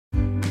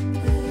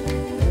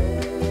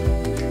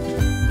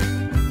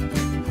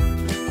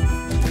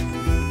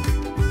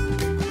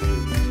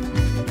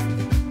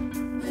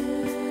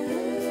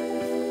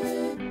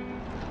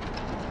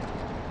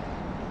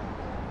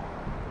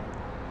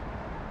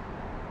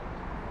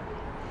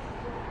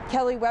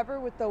Kelly Weber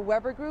with the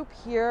Weber Group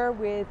here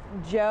with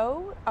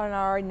Joe on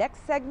our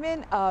next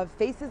segment of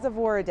Faces of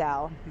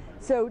Oradell.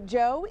 So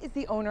Joe is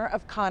the owner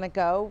of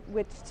Conoco,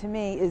 which to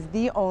me is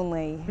the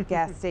only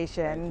gas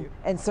station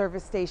and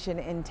service station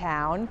in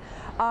town.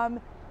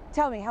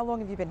 Tell me, how long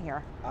have you been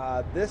here?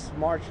 This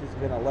March has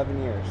been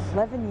 11 years.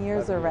 11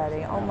 years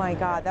already. Oh my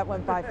God, that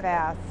went by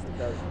fast. It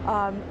does.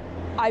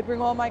 I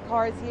bring all my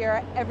cars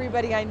here.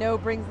 Everybody I know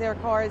brings their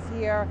cars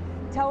here.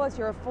 Tell us,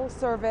 you're a full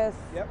service.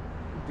 Yep.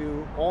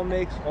 Do all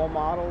makes, all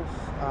models,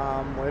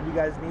 whatever you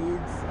guys need.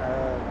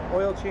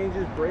 Oil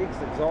changes, brakes,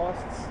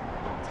 exhausts,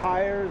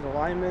 tires,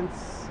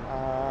 alignments,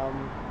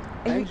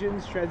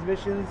 engines,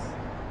 transmissions.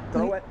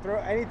 Throw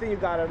anything you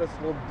got at us,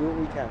 we'll do what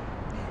we can.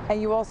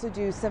 And you also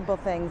do simple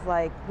things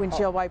like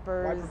windshield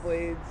wipers, wiper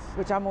blades,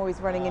 which I'm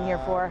always running in here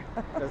for.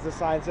 As the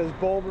sign says,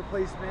 bulb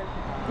replacement.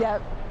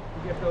 Yep.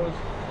 You get those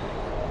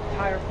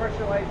tire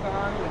pressure lights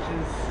on, which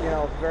is, you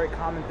know, a very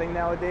common thing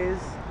nowadays.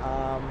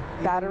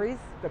 Batteries?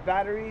 The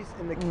batteries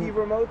and the key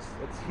remotes,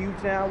 it's huge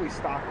now. We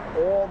stock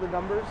all the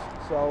numbers,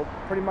 so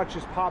pretty much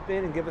just pop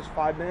in and give us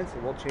 5 minutes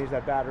and we'll change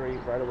that battery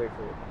right away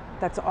for you.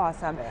 That's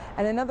awesome. Yeah.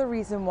 And another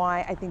reason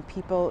why I think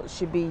people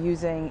should be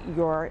using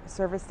your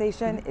service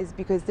station is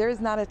because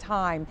there's not a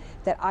time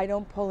that I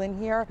don't pull in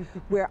here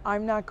where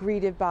I'm not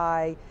greeted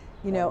by,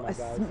 you know,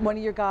 one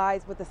of your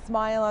guys with a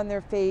smile on their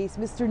face,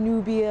 Mr.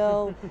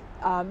 Nubiel,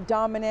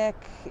 Dominic,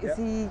 is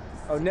he?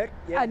 Oh, Nick?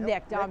 Yeah,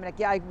 Nick, Dominic,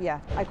 yeah,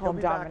 I call him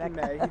Dominic.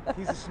 Back in May.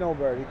 He's a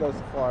snowbird, he goes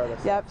to Florida.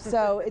 So. Yep,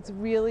 so it's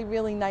really,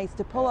 really nice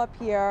to pull up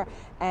here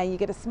and you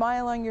get a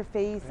smile on your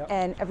face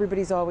and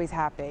everybody's always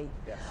happy.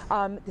 Yes.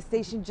 The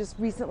station just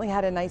recently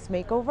had a nice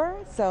makeover,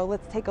 so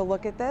let's take a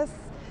look at this.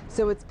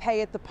 So it's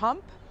pay at the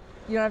pump.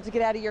 You don't have to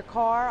get out of your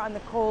car on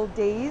the cold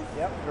days.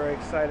 Yep, very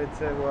excited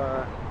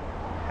to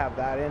have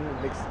that in.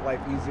 It makes life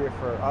easier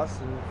for us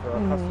and for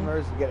our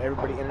customers to get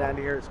everybody in and out of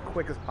here as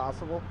quick as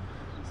possible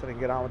so they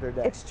can get on with their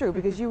day. It's true,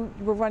 because you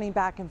were running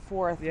back and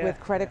forth with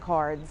credit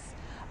cards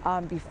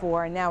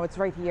before, and now it's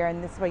right here,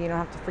 and this way you don't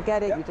have to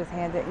forget it, you just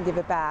hand it and give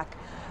it back.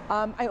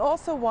 I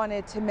also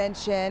wanted to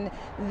mention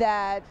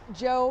that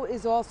Joe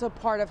is also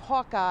part of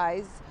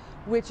Hawkeyes,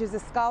 which is a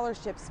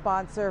scholarship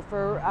sponsor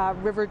for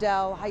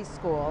Riverdale High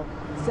School.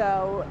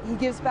 So he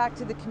gives back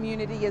to the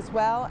community as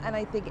well, and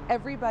I think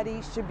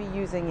everybody should be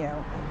using you.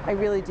 I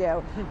really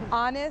do.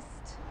 Honest,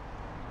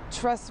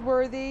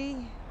 trustworthy,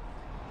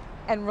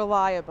 and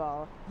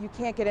reliable. You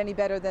can't get any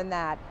better than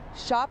that.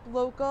 Shop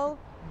local,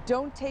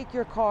 don't take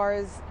your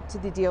cars to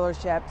the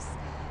dealerships.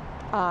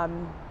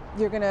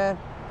 You're gonna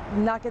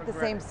not get the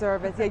same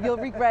service. Yeah, you'll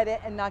regret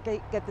it and not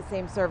get the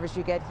same service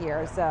you get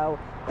here. So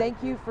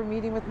thank you for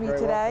meeting with me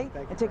today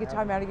and taking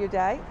time out of your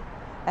day.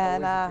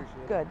 And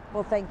good.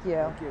 Well, thank you.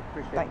 Thank you.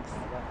 Appreciate it. Thanks.